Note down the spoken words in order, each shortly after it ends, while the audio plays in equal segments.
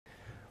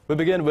We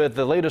begin with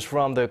the latest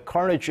from the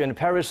carnage in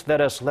Paris that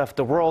has left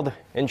the world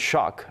in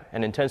shock.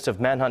 An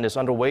intensive manhunt is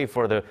underway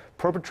for the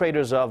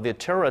perpetrators of the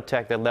terror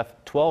attack that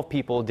left 12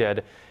 people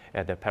dead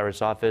at the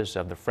Paris office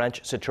of the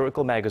French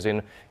satirical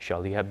magazine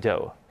Charlie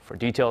Hebdo. For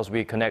details,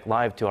 we connect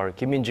live to our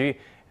Kim Min-ji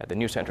at the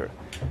news center.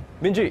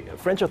 Min-ji,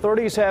 French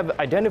authorities have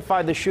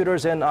identified the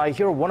shooters, and I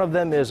hear one of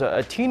them is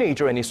a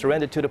teenager and he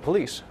surrendered to the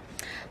police.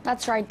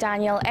 That's right,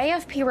 Daniel.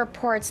 AFP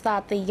reports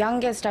that the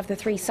youngest of the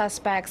three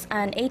suspects,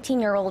 an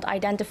 18-year-old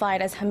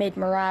identified as Hamyd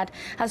Mourad,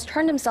 has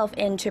turned himself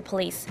in to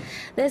police.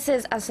 This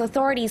is as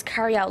authorities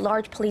carry out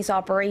large police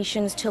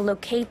operations to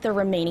locate the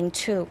remaining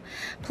two.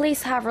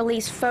 Police have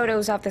released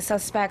photos of the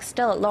suspects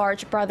still at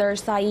large,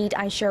 brothers Said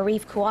and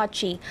Cherif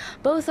Kouachi,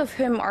 both of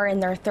whom are in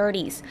their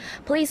 30s.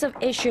 Police have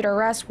issued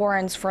arrest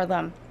warrants for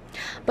them.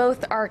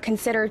 Both are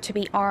considered to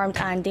be armed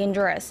and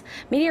dangerous.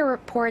 Media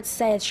reports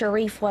said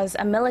Cherif was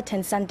a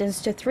militant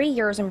sentenced to 3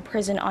 years in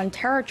prison on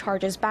terror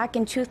charges back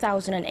in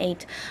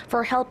 2008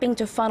 for helping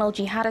to funnel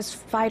jihadist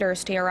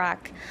fighters to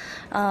Iraq.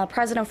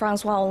 President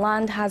Francois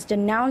Hollande has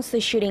denounced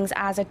the shootings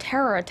as a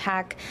terror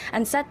attack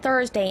and set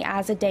Thursday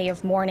as a day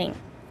of mourning.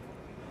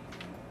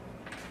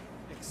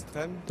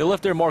 They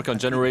left their mark on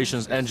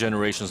generations and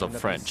generations of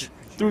French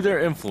through their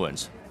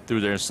influence, through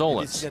their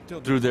insolence,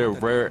 through their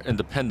rare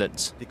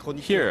independence.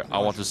 Here, I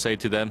want to say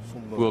to them,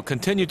 we will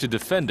continue to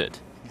defend it,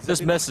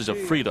 this message of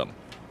freedom,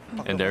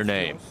 in their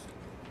name.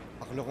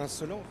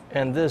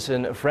 And this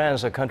in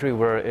France, a country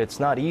where it's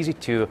not easy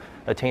to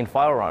attain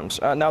firearms.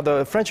 Now,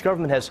 the French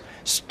government has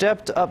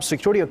stepped up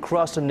security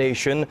across the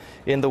nation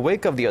in the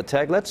wake of the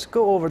attack. Let's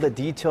go over the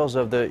details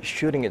of the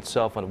shooting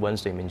itself on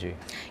Wednesday, Min-ji.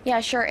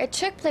 Yeah, sure. It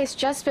took place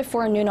just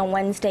before noon on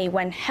Wednesday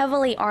when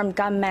heavily armed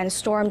gunmen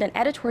stormed an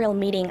editorial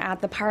meeting at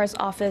the Paris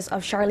office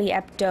of Charlie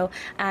Hebdo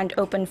and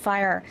opened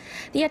fire.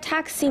 The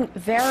attack seemed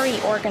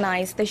very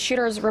organized, the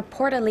shooters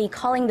reportedly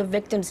calling the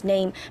victim's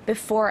name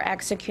before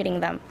executing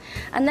them.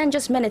 And then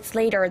just minutes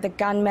later, the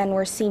gunmen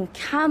were seen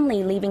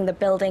calmly leaving the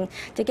building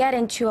to get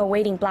into a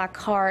waiting black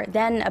car,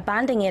 then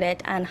abandoning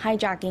it and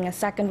hijacking a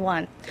second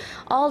one.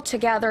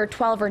 Altogether,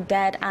 12 are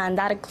dead, and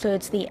that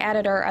includes the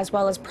editor as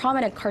well as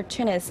prominent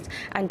cartoonists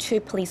and 2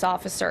 police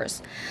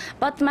officers.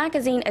 But the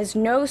magazine is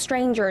no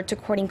stranger to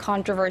courting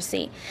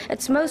controversy.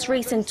 Its most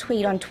recent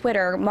tweet on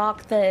Twitter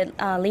mocked the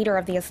leader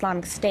of the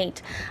Islamic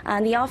State,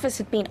 and the office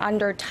had been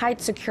under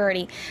tight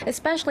security,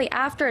 especially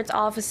after its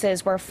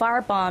offices were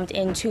firebombed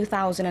in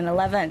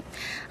 2011.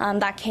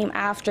 That came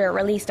after it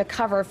released a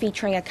cover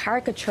featuring a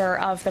caricature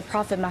of the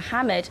Prophet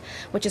Muhammad,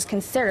 which is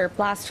considered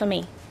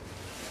blasphemy.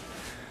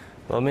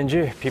 Well,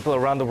 Min-ji, people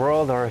around the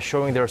world are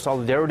showing their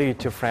solidarity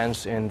to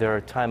France in their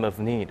time of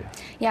need.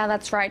 Yeah,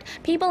 that's right.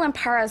 People in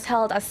Paris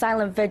held a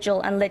silent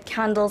vigil and lit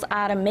candles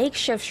at a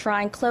makeshift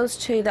shrine close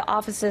to the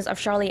offices of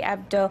Charlie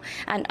Hebdo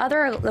and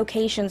other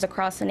locations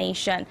across the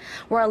nation.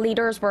 World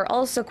leaders were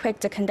also quick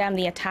to condemn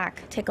the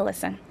attack. Take a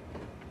listen.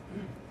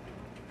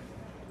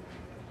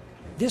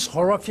 This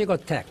horrific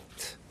attack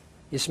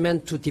is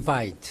meant to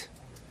divide.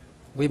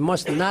 We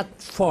must not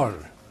fall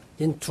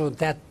into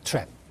that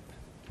trap.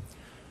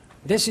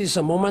 This is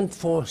a moment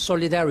for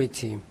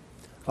solidarity.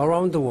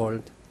 Around the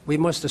world, we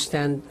must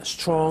stand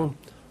strong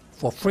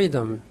for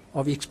freedom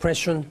of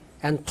expression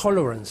and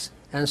tolerance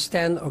and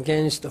stand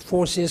against the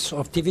forces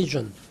of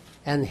division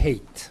and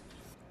hate.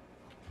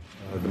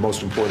 The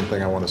most important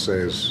thing I want to say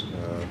is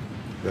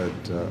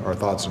that our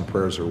thoughts and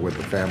prayers are with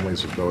the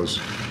families of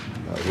those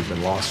who've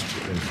been lost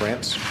in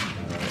France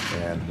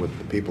and with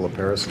the people of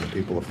Paris and the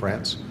people of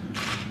France.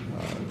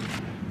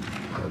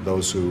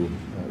 Those who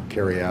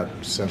carry out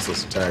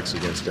senseless attacks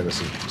against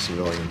innocent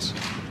civilians,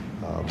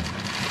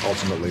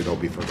 ultimately they'll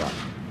be forgotten.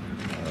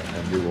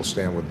 And we will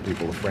stand with the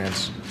people of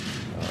France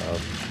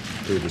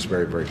through this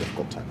very, very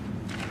difficult time.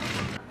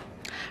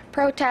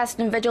 Protests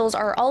and vigils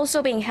are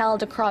also being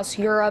held across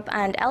Europe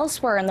and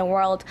elsewhere in the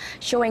world,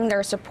 showing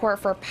their support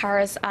for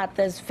Paris at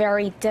this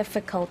very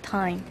difficult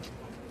time.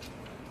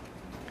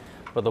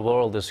 But the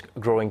world is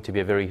growing to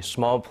be a very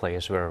small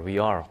place where we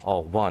are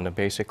all one,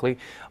 basically.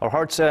 Our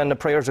hearts and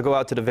prayers go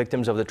out to the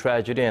victims of the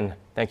tragedy. And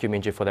thank you,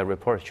 Min-ji, for that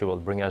report. She will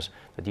bring us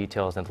the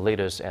details and the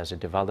latest as it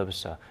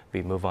develops.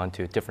 We move on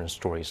to different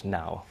stories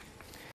now.